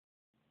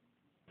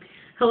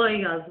Hello,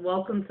 you guys.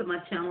 Welcome to my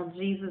channel,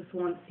 Jesus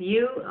Wants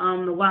You.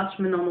 I'm the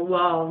Watchman on the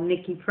Wall,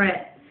 Nikki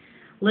Pratt.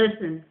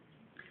 Listen,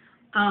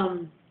 I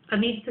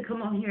need to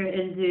come on here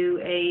and do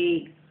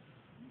a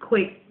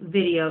quick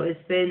video.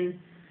 It's been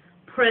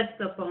pressed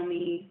up on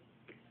me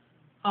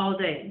all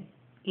day,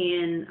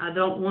 and I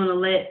don't want to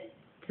let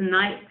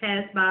tonight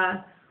pass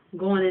by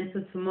going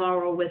into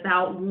tomorrow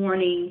without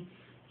warning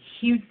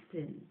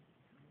Houston.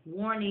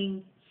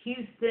 Warning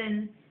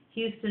Houston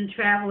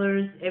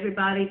travelers,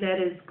 everybody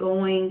that is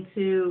going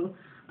to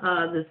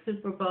the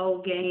Super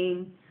Bowl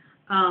game.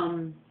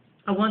 I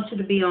want you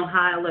to be on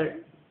high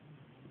alert,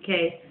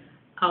 okay?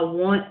 I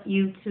want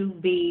you to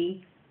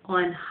be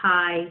on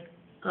high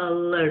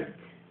alert.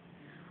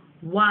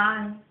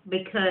 Why?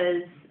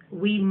 Because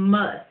we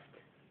must,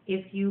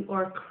 if you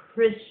are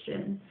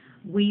Christian,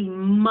 we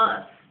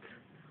must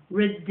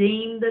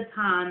redeem the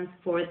times,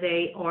 for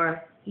they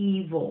are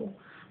evil.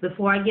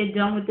 Before I get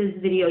done with this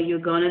video, you're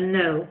going to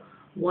know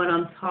what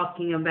I'm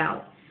talking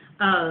about.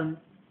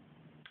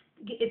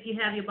 If you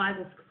have your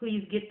Bibles,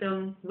 please get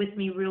them with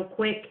me real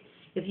quick.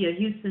 If you're a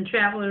Houston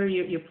traveler,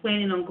 you're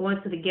planning on going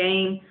to the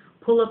game,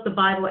 pull up the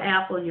Bible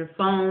app on your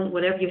phone,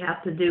 whatever you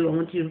have to do. I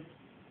want you to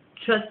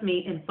trust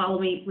me and follow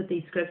me with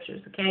these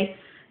scriptures, okay?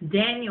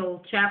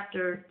 Daniel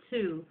chapter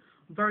 2,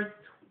 verse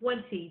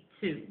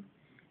 22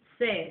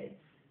 says,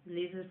 and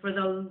these are for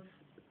those,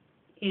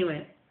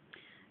 anyway,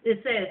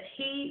 it says,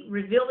 He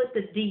revealeth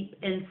the deep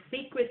and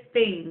secret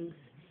things.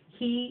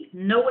 He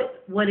knoweth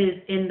what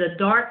is in the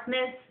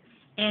darkness,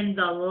 and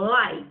the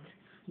light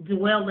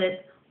dwelleth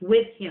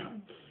with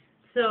him.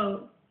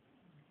 So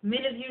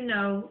many of you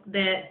know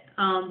that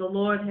the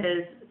Lord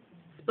has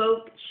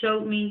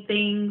showed me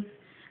things.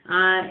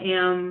 I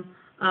am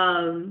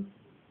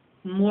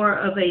more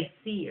of a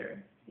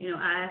seer. You know,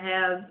 I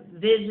have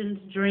visions,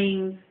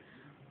 dreams,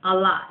 a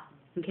lot.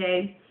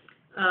 Okay,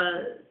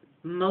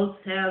 most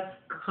have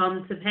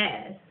come to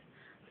pass.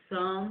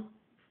 Some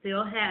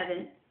still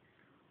haven't.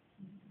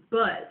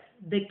 But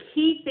the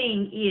key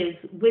thing is,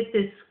 with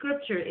this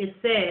scripture, it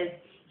says,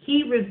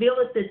 He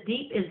revealeth the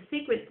deep and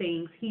secret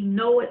things. He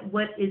knoweth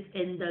what is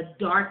in the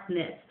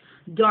darkness.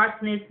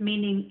 Darkness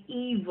meaning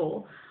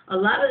evil. A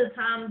lot of the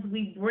times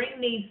we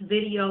bring these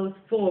videos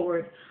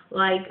forward,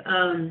 like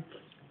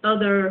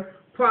other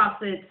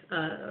prophets,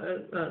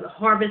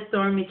 Harvest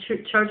Army,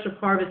 Church of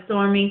Harvest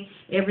Army,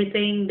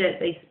 everything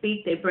that they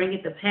speak, they bring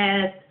it to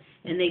pass.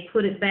 And they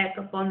put it back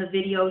up on the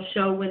video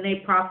show when they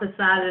prophesied,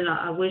 and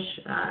I wish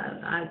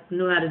I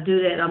knew how to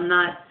do that. I'm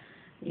not,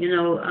 gifted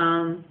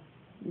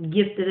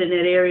in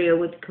that area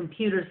with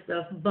computer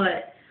stuff,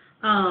 but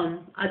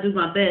I do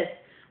my best.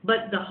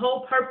 But the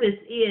whole purpose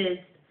is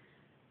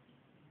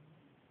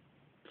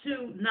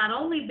to not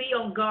only be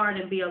on guard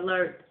and be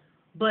alert,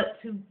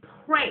 but to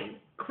pray,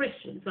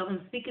 Christians. So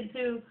I'm speaking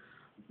to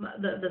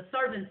the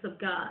servants of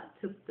God,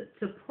 to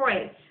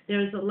pray.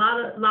 There's a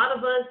lot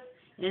of us.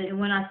 And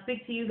when I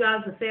speak to you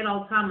guys, I say it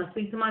all the time, I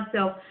speak to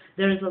myself,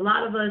 there's a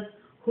lot of us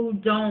who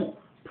don't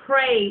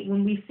pray.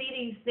 When we see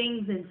these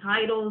things in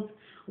titles,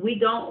 we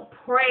don't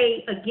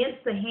pray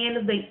against the hand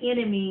of the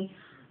enemy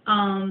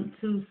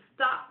to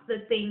stop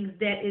the things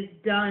that is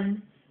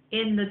done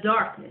in the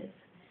darkness.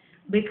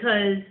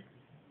 Because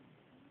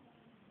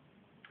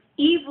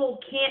evil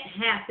can't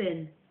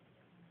happen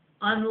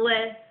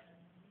unless,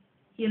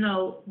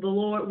 the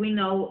Lord, we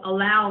know,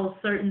 allows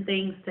certain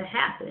things to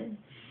happen.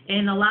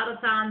 And a lot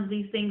of times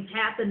these things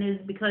happen is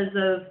because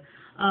of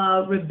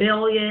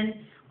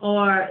rebellion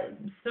or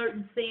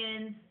certain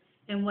sins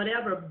and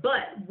whatever.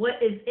 But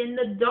what is in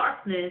the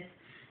darkness,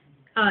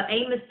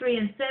 Amos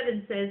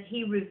 3:7 says,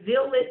 He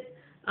revealeth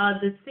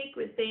the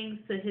secret things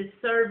to His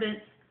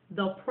servants,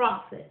 the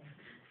prophets.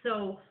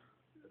 So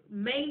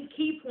main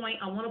key point,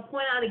 I want to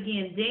point out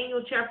again,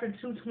 Daniel chapter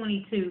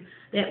 2:22,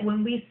 that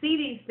when we see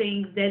these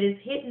things that is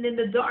hidden in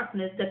the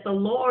darkness, that the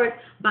Lord,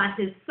 by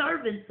His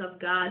servants of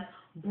God,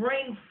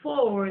 bring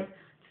forward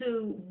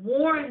to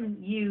warn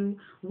you.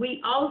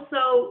 We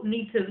also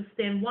need to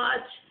stand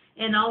watch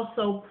and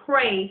also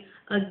pray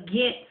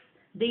against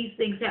these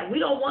things that we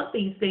don't want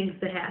these things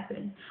to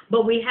happen,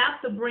 but we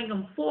have to bring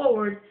them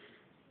forward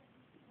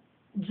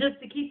just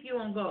to keep you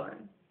on guard.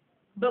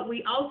 But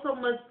we also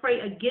must pray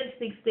against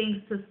these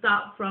things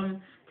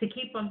to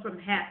keep them from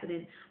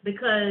happening,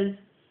 because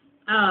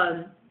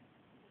a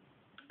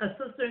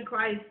sister in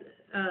Christ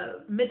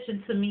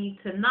mentioned to me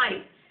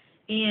tonight,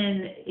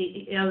 and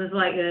it was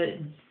like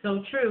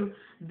so true,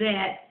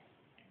 that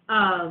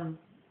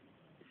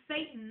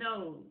Satan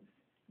knows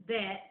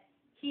that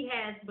he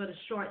has but a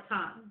short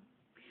time.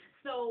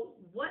 So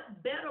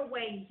what better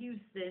way,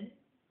 Houston,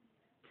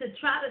 to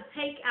try to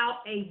take out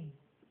a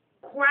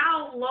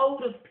crowd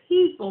load of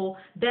people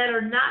that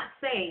are not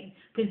saved?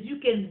 Because you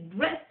can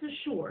rest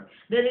assured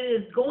that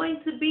it is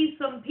going to be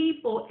some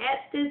people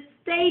at this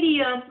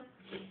stadium,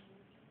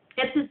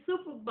 at the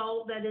Super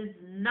Bowl, that is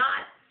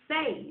not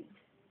saved.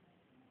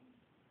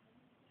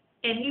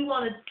 And he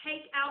wants to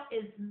take out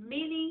as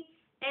many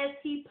as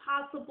he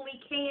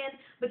possibly can,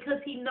 because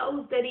he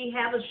knows that he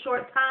has a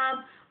short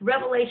time.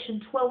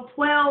 Revelation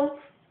 12:12.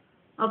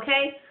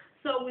 Okay?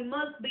 So we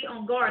must be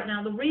on guard.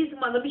 Now, the reason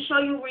why, let me show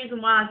you the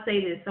reason why I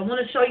say this. I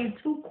want to show you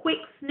 2 quick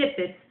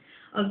snippets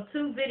of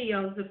 2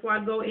 videos before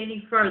I go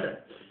any further.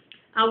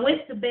 I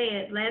went to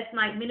bed last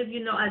night. Many of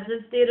you know I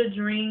just did a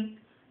dream.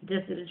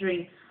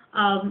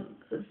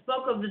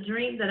 Spoke of the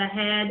dream that I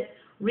had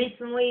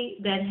recently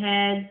that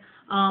had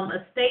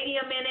a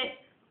stadium in it,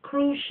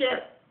 cruise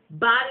ship,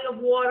 body of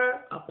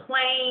water, a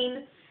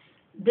plane.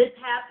 This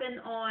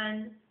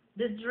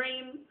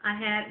dream I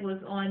had was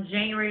on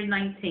January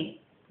 19th,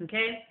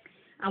 okay?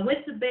 I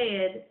went to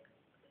bed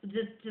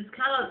just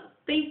kind of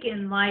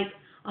thinking, like,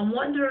 I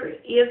wonder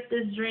if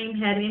this dream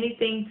had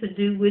anything to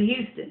do with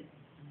Houston.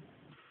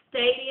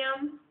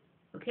 Stadium,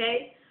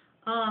 okay?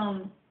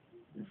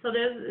 So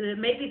there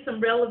may be some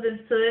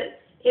relevance to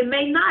it. It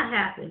may not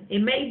happen. It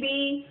may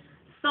be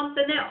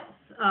something else,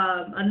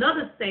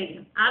 another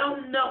stadium. I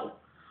don't know.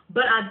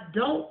 But I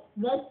don't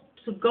want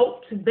to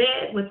go to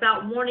bed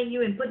without warning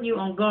you and putting you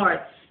on guard.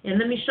 And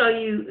let me show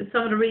you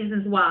some of the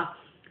reasons why.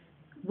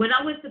 When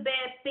I went to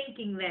bed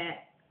thinking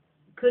that,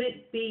 could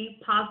it be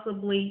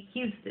possibly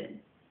Houston?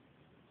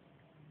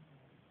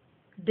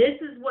 This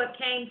is what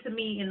came to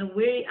me in the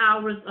wee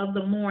hours of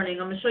the morning.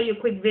 I'm going to show you a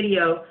quick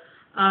video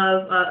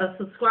of a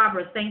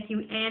subscriber. Thank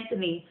you,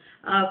 Anthony,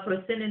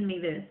 for sending me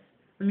this.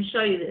 Let me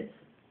show you this.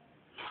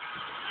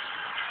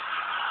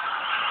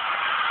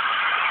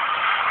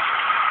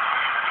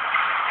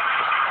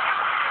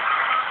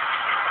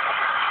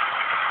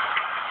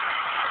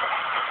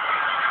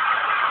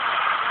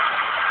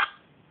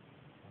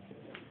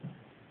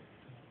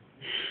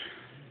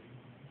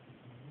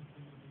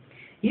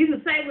 You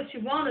can say what you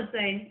want to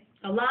say.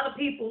 A lot of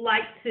people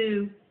like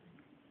to,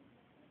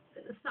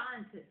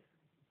 scientists,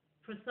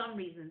 for some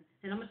reason,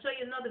 and I'm going to show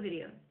you another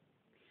video.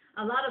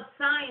 A lot of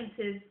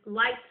scientists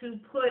like to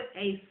put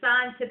a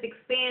scientific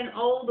spin.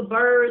 Oh, the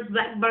birds,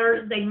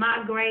 blackbirds, they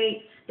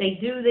migrate, they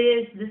do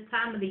this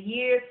time of the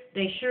year.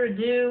 They sure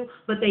do,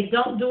 but they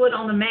don't do it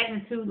on a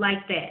magnitude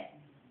like that.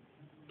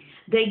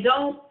 They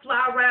don't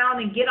fly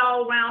around and get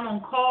all around on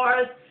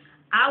cars.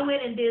 I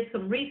went and did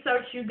some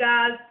research, you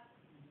guys.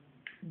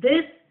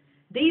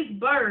 These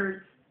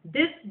birds,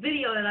 this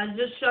video that I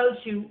just showed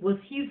you was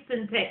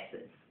Houston,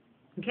 Texas.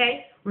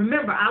 Okay?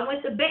 Remember, I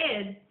went to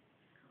bed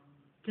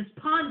just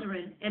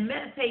pondering and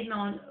meditating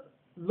on,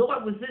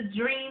 Lord, was this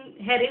dream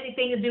had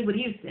anything to do with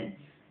Houston?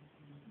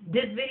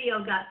 This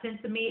video got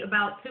sent to me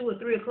about 2 or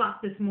 3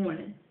 o'clock this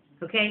morning.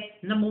 Okay?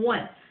 Number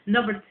 1.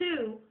 Number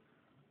 2,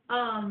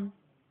 the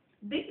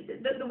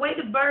way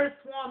the birds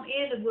swarm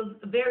in, it was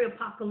very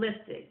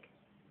apocalyptic.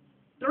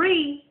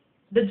 3,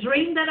 the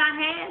dream that I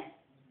had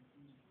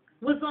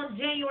was on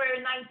January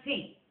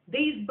 19th.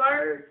 These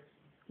birds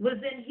was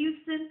in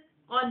Houston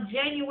on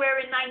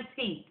January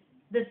 19th,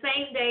 the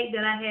same day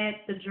that I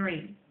had the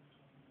dream.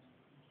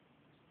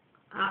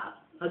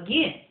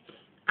 Again,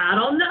 I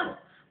don't know,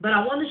 but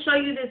I want to show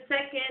you this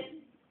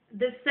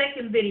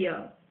second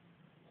video.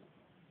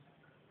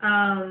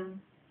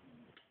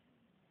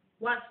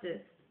 Watch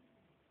this.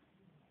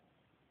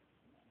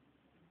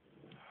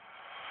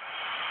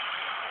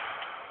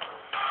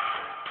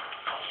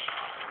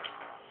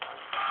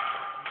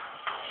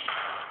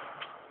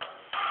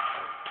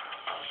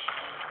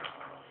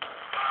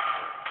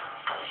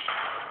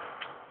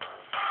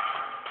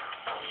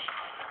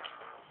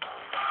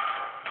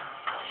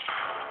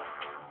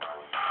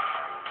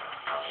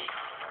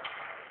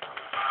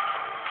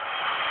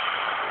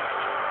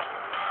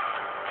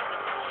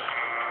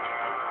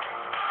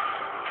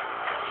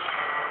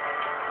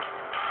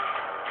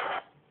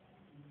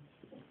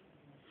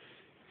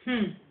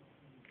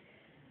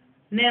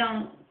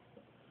 Now,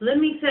 let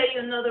me tell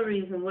you another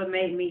reason what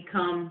made me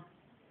come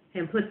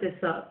and put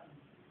this up.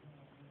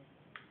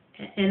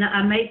 And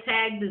I may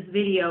tag this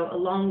video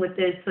along with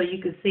this so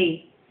you can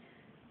see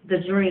the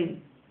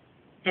dream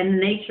and the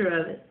nature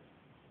of it.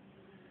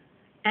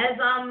 As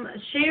I'm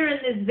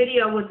sharing this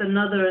video with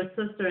another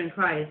sister in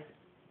Christ,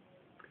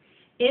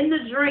 in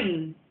the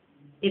dream,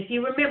 if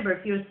you remember,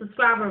 if you're a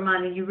subscriber of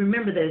mine and you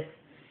remember this,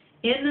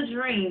 in the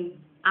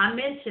dream, I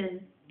mentioned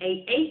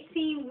a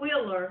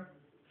 18-wheeler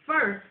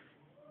first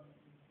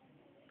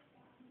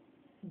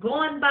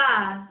going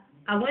by.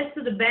 I went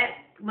to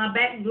my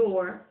back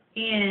door,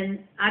 and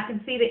I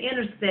can see the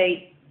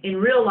interstate in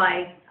real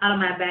life out of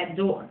my back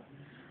door.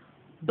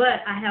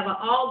 But I have an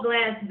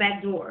all-glass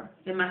back door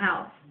in my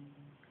house,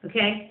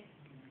 okay?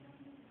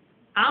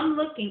 I'm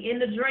looking, in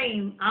the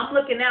dream, I'm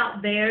looking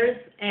out, there's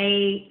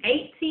a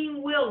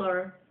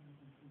 18-wheeler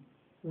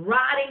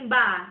riding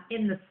by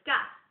in the sky.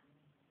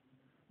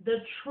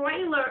 The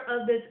trailer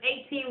of this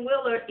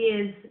 18-wheeler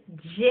is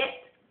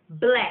jet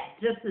black,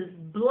 just as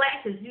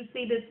black as you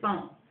see this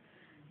phone.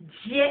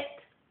 Jet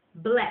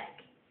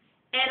black.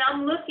 And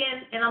I'm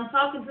looking, and I'm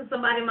talking to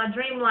somebody in my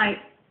dream like,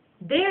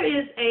 there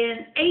is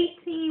an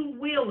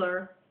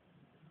 18-wheeler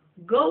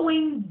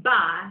going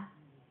by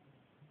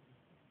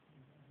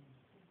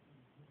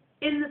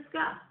in the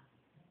sky.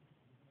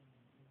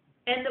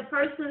 And the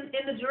person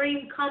in the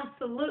dream comes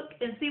to look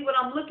and see what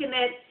I'm looking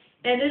at,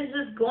 and it's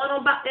just going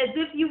on by as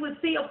if you would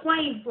see a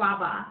plane fly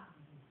by.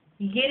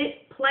 You get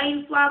it?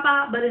 Plane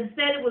flyby, but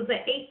instead it was an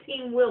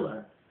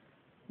 18-wheeler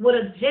with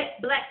a jet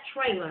black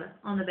trailer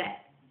on the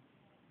back.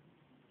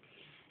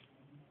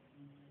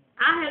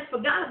 I had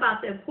forgot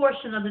about that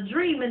portion of the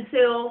dream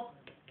until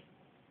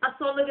I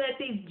started looking at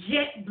these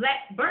jet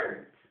black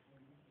birds.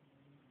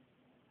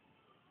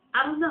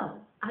 I don't know.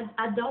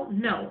 I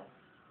don't know.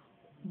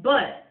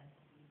 But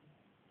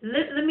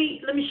let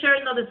me share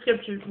another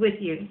scripture with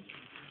you.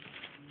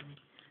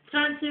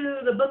 Turn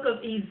to the book of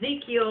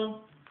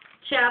Ezekiel,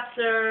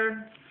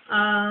 chapter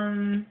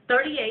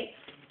 38.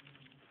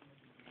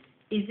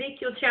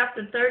 Ezekiel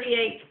chapter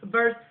 38,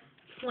 verse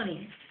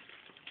 20.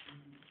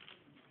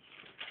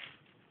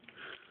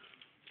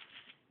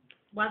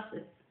 Watch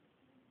this.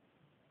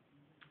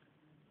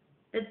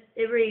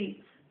 It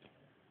reads,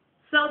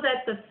 so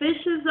that the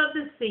fishes of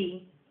the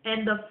sea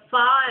and the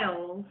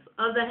fowls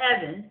of the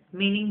heaven,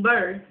 meaning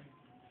birds,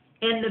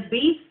 and the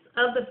beasts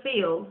of the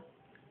field,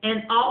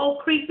 and all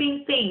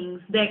creeping things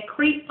that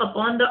creep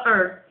upon the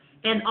earth,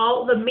 and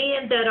all the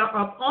men that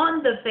are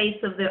upon the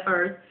face of the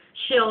earth,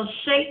 shall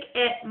shake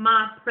at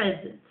my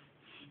presence.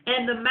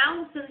 And the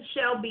mountains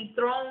shall be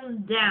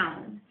thrown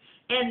down,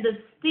 and the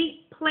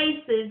steep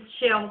places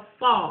shall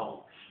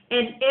fall,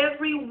 and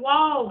every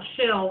wall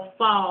shall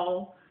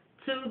fall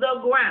to the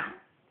ground.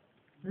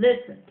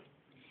 Listen,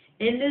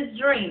 in this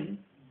dream,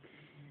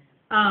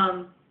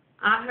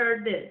 I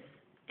heard this,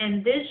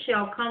 and this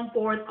shall come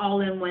forth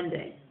all in one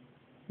day.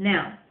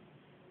 Now,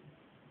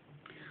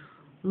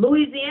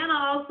 Louisiana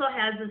also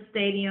has a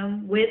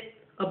stadium with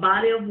a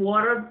body of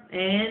water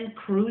and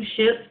cruise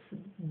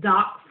ships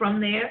dock from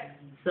there.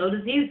 So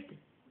does Houston.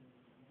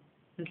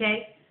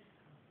 Okay?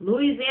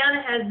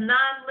 Louisiana has 9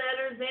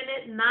 letters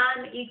in it.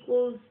 9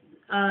 equals,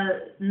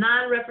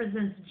 9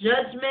 represents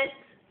judgment.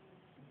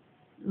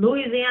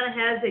 Louisiana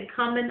has it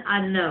coming,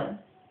 I know.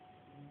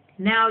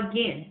 Now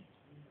again,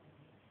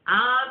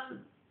 I'm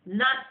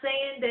not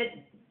saying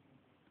that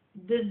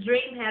this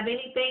dream have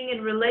anything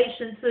in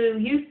relation to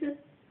Houston,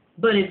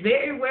 but it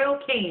very well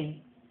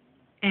can.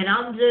 And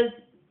I'm just,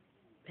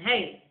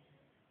 hey,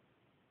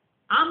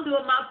 I'm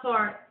doing my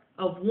part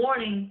of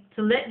warning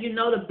to let you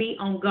know to be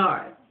on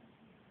guard.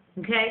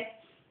 Okay?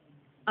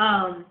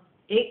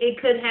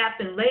 It could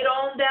happen later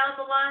on down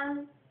the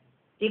line.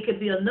 It could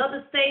be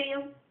another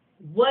stadium,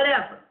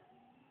 whatever.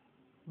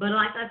 But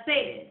like I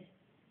said,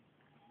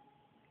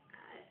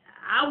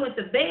 I went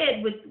to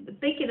bed with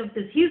thinking of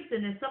this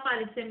Houston, and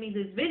somebody sent me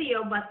this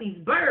video about these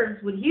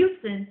birds with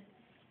Houston.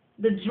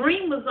 The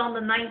dream was on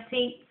the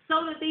 19th,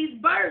 so did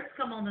these birds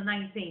come on the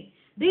 19th.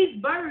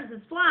 These birds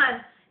is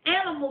flying.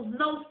 Animals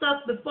know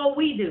stuff before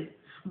we do.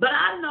 But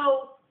I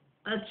know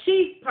a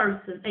chief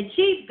person, a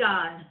chief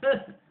God,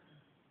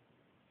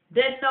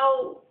 that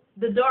know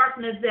the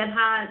darkness that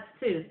hides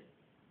too.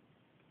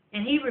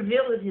 And he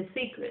revealed his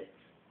secrets.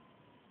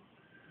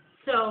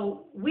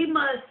 So we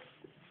must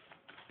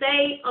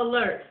stay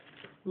alert.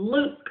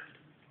 Luke,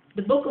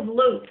 the book of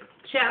Luke,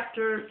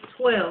 chapter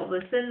 12.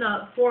 It's in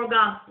the 4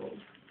 Gospels.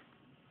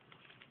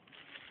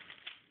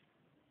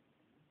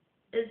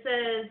 It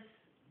says,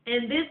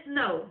 and this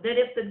know, that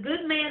if the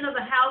good man of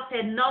the house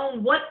had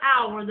known what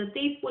hour the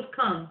thief would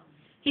come,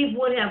 he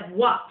would have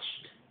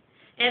watched,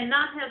 and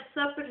not have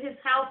suffered his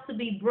house to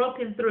be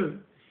broken through.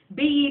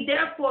 Be ye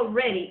therefore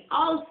ready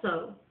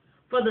also,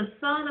 for the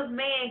Son of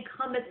Man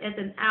cometh at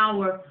an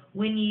hour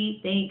when ye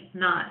think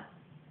not.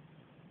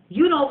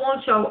 You don't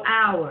want your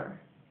hour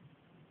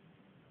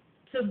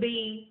to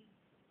be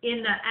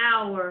in the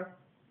hour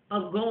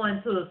of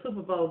going to a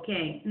Super Bowl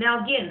game.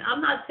 Now again,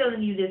 I'm not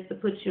telling you this to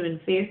put you in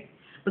fear,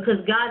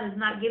 because God has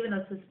not given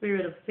us a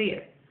spirit of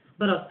fear,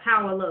 but of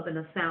power, love, and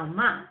a sound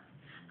mind.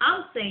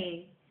 I'm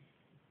saying,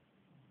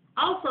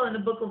 also in the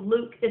book of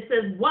Luke, it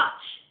says, watch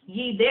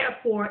ye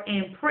therefore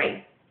and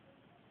pray.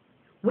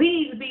 We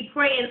need to be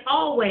praying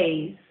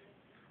always.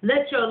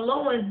 Let your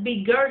loins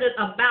be girded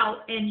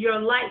about and your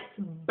lights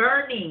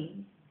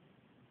burning.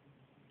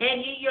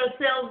 And ye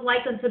yourselves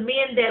like unto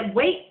men that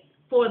wait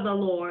for the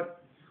Lord,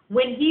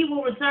 when he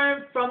will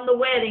return from the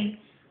wedding,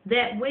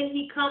 that when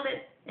he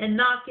cometh and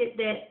knocketh,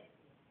 that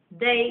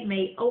they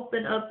may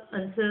open up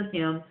unto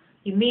him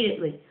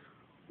immediately.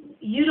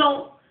 You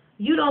don't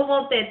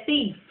want that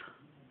thief,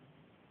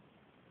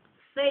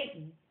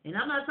 Satan. And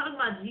I'm not talking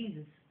about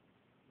Jesus.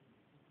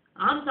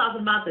 I'm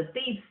talking about the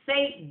thief,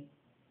 Satan,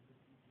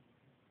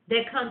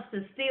 that comes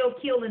to steal,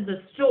 kill, and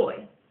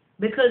destroy,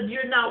 because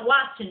you're not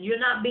watching, you're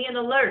not being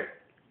alert.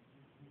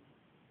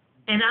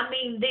 And I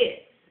mean this.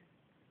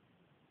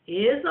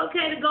 It's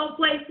okay to go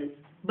places,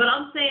 but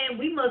I'm saying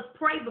we must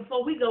pray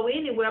before we go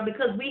anywhere,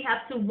 because we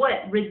have to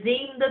what?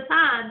 Redeem the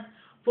times,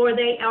 for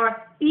they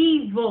are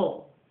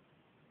evil.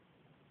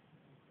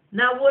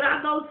 Now, would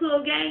I go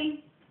to a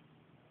game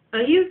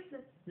of Houston?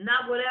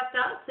 Not what after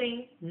I've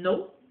seen.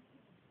 Nope.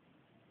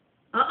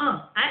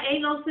 I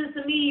ain't no sense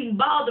of me even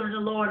bothering the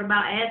Lord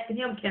about asking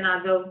him, can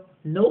I go?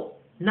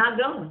 Nope, not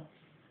going.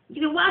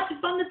 You can watch it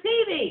from the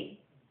TV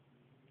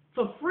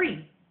for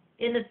free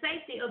in the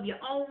safety of your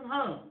own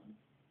home.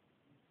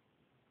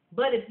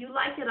 But if you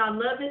like it, I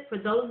love it. For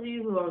those of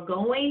you who are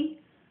going,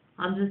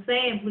 I'm just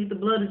saying, plead the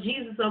blood of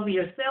Jesus over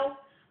yourself.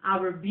 I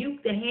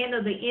rebuke the hand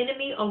of the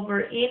enemy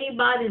over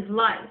anybody's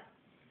life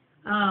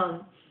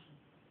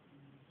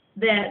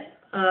that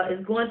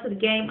is going to the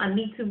game. I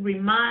need to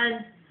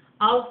remind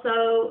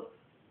also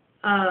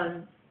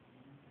to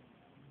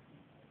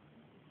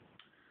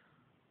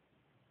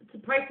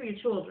pray for your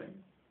children.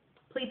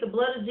 Plead the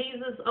blood of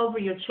Jesus over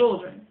your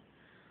children.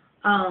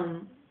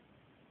 Cover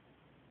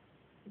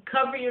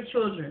your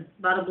children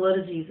by the blood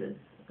of Jesus.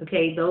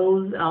 Okay,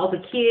 those, all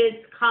the kids,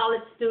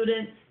 college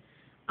students,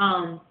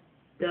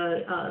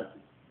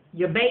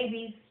 your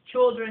babies,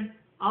 children,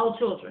 all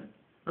children.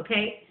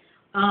 Okay,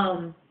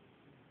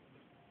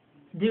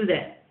 do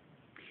that.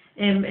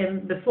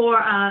 And before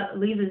I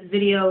leave this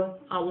video,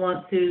 I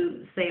want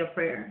to say a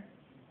prayer.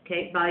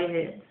 Okay, bow your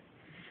heads.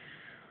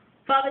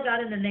 Father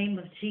God, in the name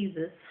of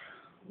Jesus,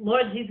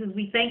 Lord Jesus,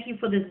 we thank you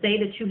for this day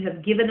that you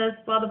have given us,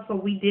 Father, for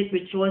we did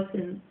rejoice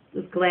and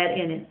was glad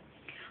in it.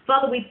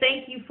 Father, we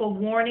thank you for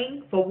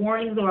warning, for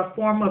warnings are a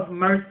form of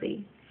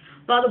mercy.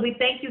 Father, we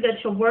thank you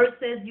that your word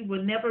says you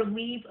will never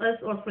leave us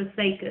or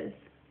forsake us.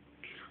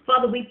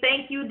 Father, we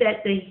thank you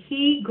that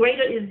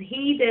greater is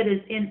he that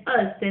is in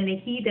us than the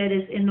he that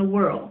is in the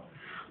world.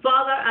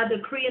 Father, I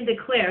decree and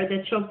declare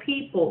that your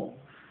people,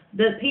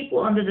 the people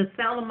under the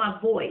sound of my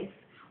voice,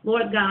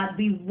 Lord God,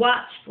 be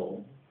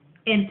watchful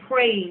and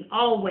praying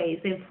always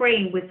and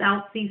praying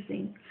without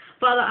ceasing.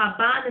 Father, I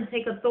bind and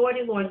take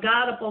authority, Lord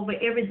God, up over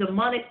every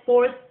demonic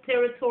force,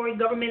 territory,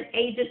 government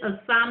agent,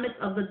 assignment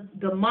of the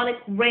demonic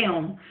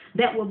realm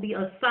that will be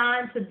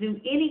assigned to do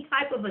any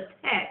type of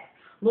attack,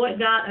 Lord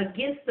God,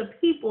 against the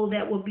people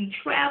that will be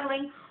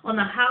traveling on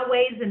the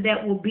highways and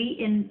that will be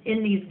in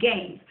these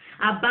games.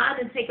 I bind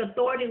and take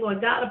authority,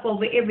 Lord God, up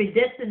over every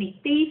destiny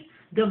thief,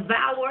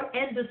 devourer,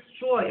 and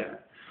destroyer.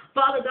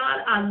 Father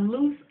God, I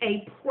loose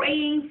a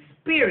praying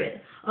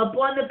spirit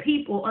upon the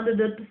people under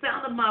the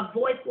sound of my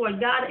voice, Lord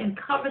God, and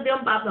cover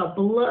them by the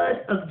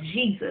blood of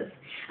Jesus.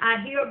 I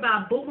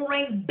hereby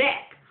boomerang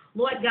back,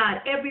 Lord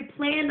God, every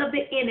plan of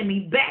the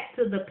enemy back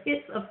to the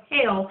pits of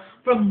hell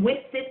from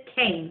whence it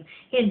came.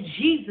 In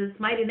Jesus'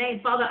 mighty name,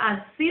 Father,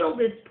 I seal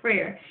this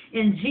prayer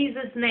in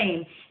Jesus'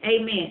 name.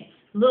 Amen.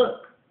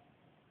 Look,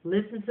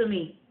 listen to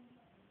me.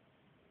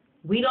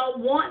 We don't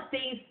want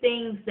these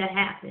things to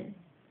happen.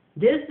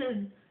 This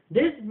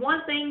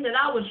one thing that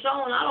I was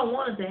shown, I don't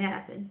want it to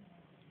happen.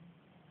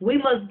 We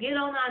must get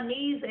on our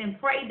knees and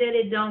pray that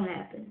it don't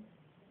happen.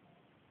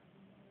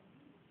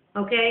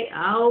 Okay?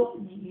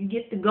 You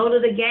get to go to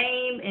the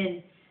game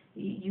and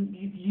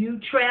you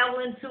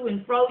traveling to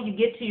and fro. You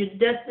get to your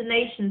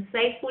destination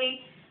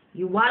safely.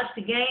 You watch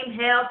the game,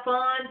 have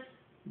fun,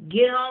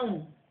 get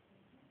home.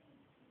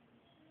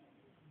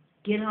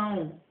 Get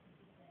home.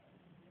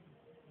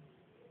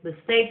 But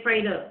stay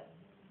prayed up.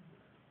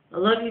 I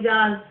love you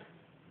guys.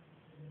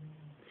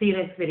 See you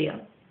next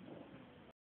video.